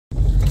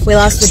We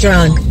lost the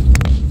drone.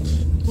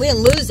 We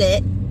didn't lose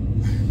it,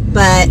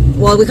 but,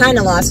 well, we kind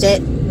of lost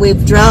it. We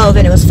drove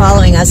and it was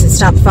following us. It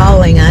stopped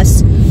following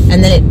us,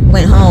 and then it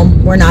went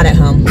home. We're not at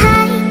home.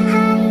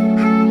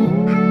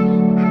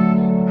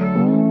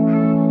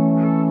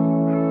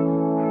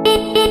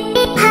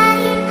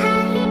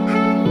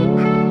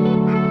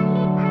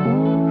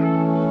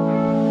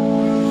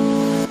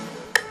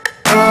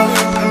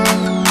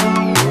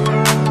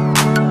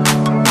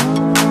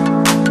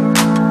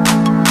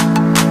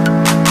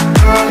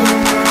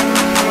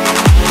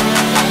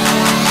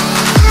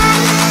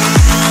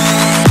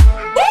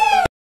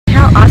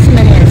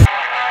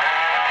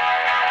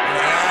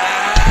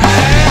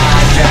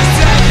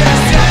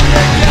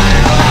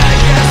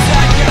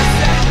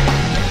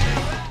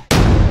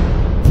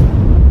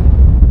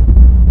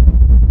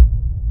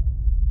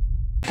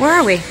 Where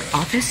are we?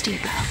 Office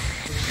Depot.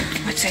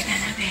 What's it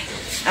gonna be?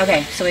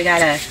 Okay, so we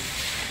got a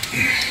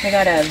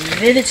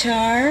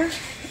Vivitar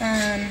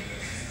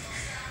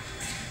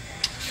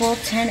full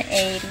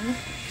 1080,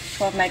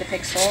 12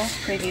 megapixel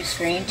preview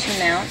screen, 2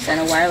 mounts, and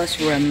a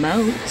wireless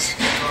remote.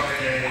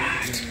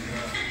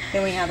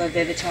 Then we have a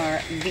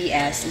Vivitar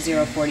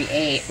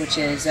VS048, which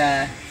is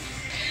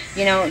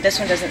you know, this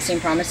one doesn't seem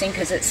promising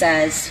because it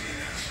says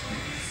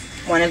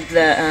one of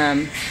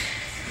the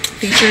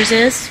features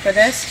is for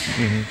this.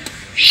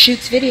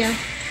 Shoots video.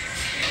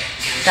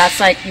 That's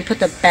like, you put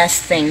the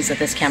best things that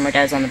this camera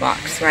does on the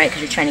box, right?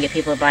 Because you're trying to get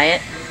people to buy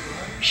it.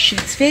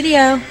 Shoots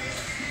video.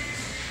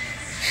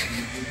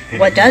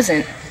 What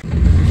doesn't?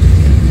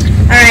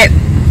 Alright,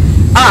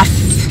 off.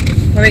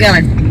 Where are we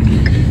going?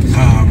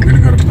 We're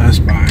gonna go to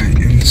Best Buy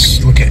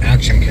and look at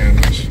action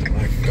cameras,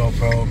 like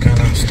GoPro kind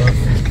of stuff.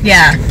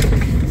 Yeah.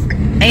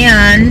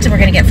 And we're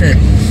gonna get food.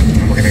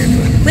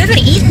 We haven't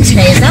eaten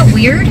today, is that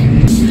weird?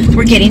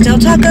 We're getting Del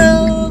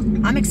Taco.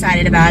 I'm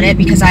excited about it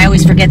because I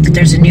always forget that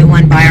there's a new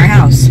one by our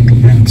house. I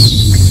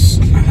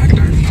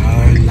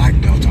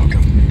like Del Taco.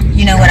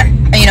 You know what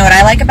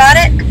I like about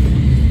it?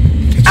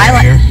 It's I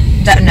like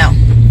that. No,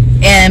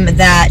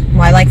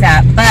 well, I like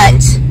that,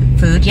 but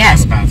food,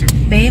 yes.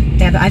 Bathroom.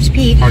 Babe, I have to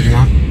pee. Parking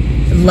lot.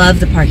 Love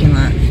the parking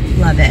lot.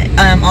 Love it.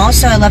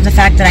 Also, I love the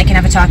fact that I can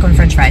have a taco and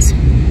French fries.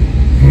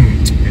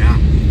 Yeah,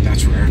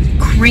 that's rare.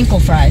 Crinkle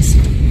fries.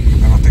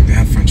 I don't think they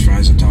have French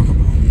fries at Taco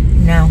Bell.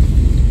 No.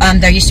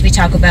 There used to be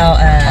Taco Bell,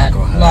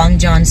 Long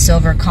John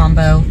Silver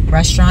combo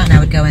restaurant, and I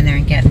would go in there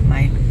and get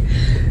my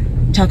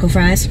taco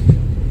fries.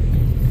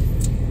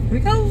 Here we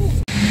go.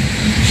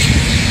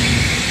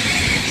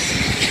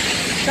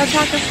 Go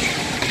taco.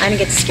 I didn't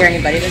get to scare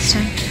anybody this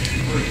time.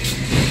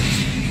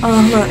 Oh,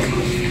 look.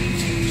 Hello.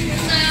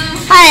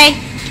 Hi.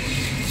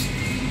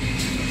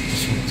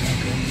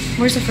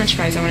 Where's the French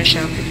fries? I want to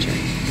show a picture.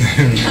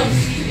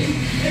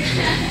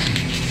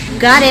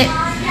 Got it.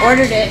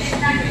 Ordered it.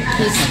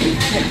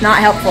 He's not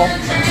helpful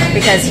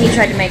because he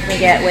tried to make me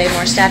get way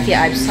more stuff.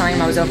 Yeah, I was telling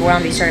him I was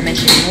overwhelmed. He started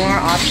mentioning more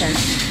options.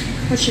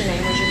 What's your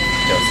name?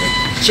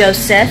 Joseph.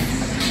 Joseph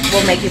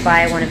will make you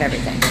buy one of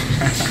everything.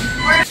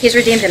 He's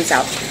redeemed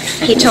himself.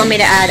 He told me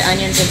to add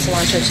onions and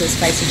cilantro to a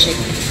spicy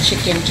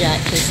chicken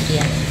jack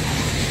quesadilla.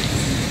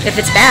 If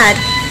it's bad.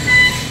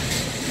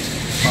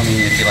 I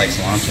mean, if you like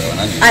cilantro and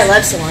onions. I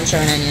love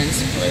cilantro and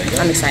onions. Well,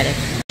 I'm excited.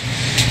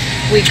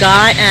 We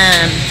got,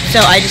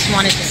 so I just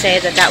wanted to say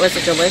that that was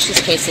a delicious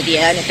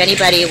quesadilla, and if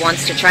anybody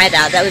wants to try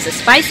that, that was a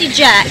spicy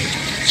jack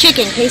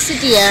chicken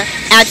quesadilla,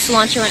 add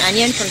cilantro and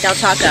onion from Del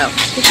Taco.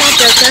 Good job,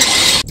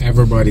 Joseph.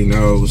 Everybody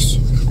knows.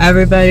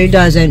 Everybody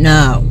doesn't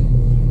know.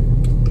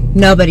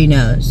 Nobody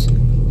knows.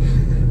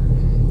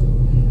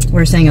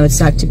 We're saying it would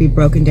suck to be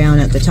broken down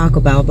at the Taco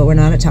Bell, but we're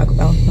not at Taco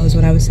Bell. That was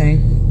what I was saying.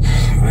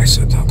 I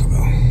said Taco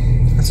Bell.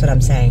 That's what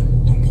I'm saying.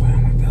 Don't play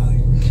on my belly.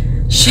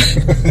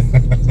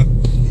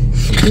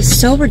 He's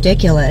so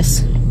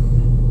ridiculous.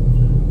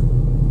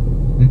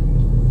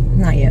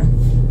 Not you.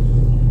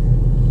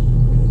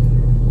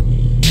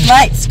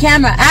 Lights,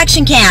 camera,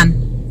 action cam.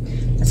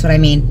 That's what I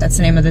mean. That's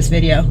the name of this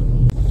video.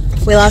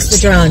 We lost the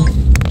drone.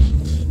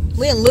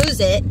 We didn't lose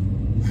it,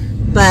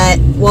 but,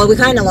 well, we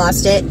kind of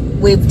lost it.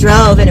 We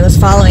drove and it was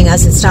following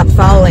us. It stopped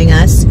following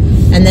us,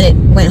 and then it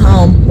went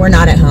home. We're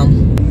not at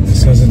home. It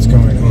says it's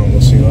going home.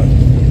 We'll see what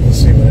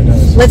it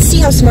does. Let's see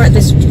how smart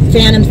this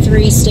Phantom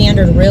 3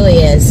 standard really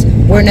is.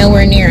 We're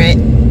nowhere near it.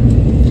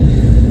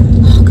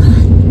 Oh,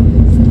 God.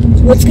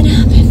 What's going to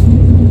happen?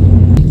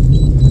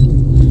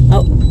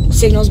 Oh,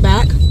 signal's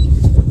back.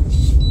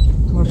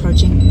 We're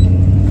approaching.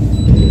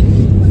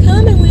 We're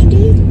coming,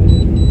 Wendy.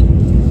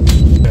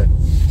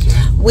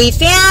 We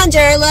found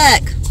her,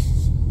 look.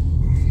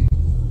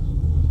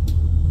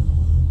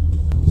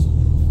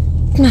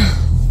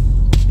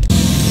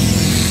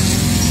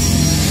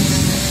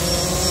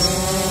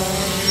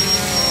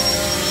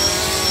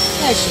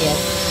 There she is.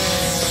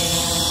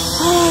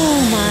 Oh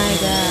my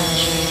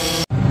gosh.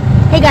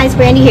 Hey guys,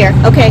 Brandy here.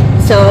 Okay,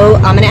 so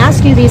I'm gonna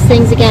ask you these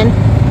things again.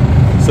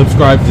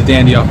 Subscribe to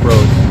Dandy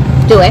Off-Road.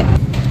 Do it.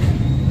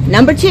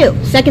 Number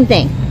 2, second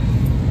thing.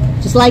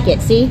 Just like it,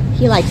 see?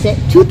 He likes it.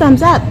 2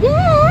 thumbs up.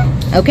 Yeah.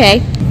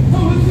 Okay.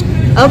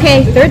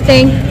 Okay, third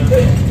thing.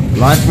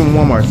 Live from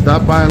Walmart.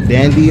 Stop by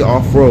Dandy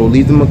Off-Road.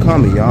 Leave them a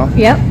comment, y'all.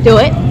 Yep, do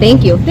it.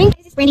 Thank you. Thank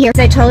you. Here.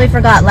 I totally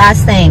forgot.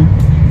 Last thing.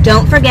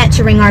 Don't forget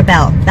to ring our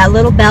bell. That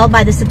little bell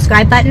by the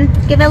subscribe button,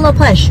 give it a little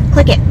push.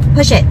 Click it.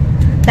 Push it.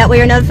 That way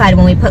you're notified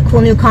when we put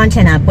cool new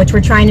content up, which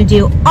we're trying to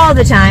do all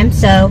the time.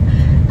 So,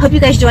 hope you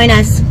guys join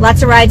us.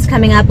 Lots of rides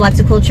coming up, lots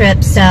of cool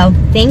trips. So,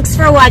 thanks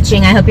for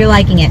watching. I hope you're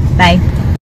liking it. Bye.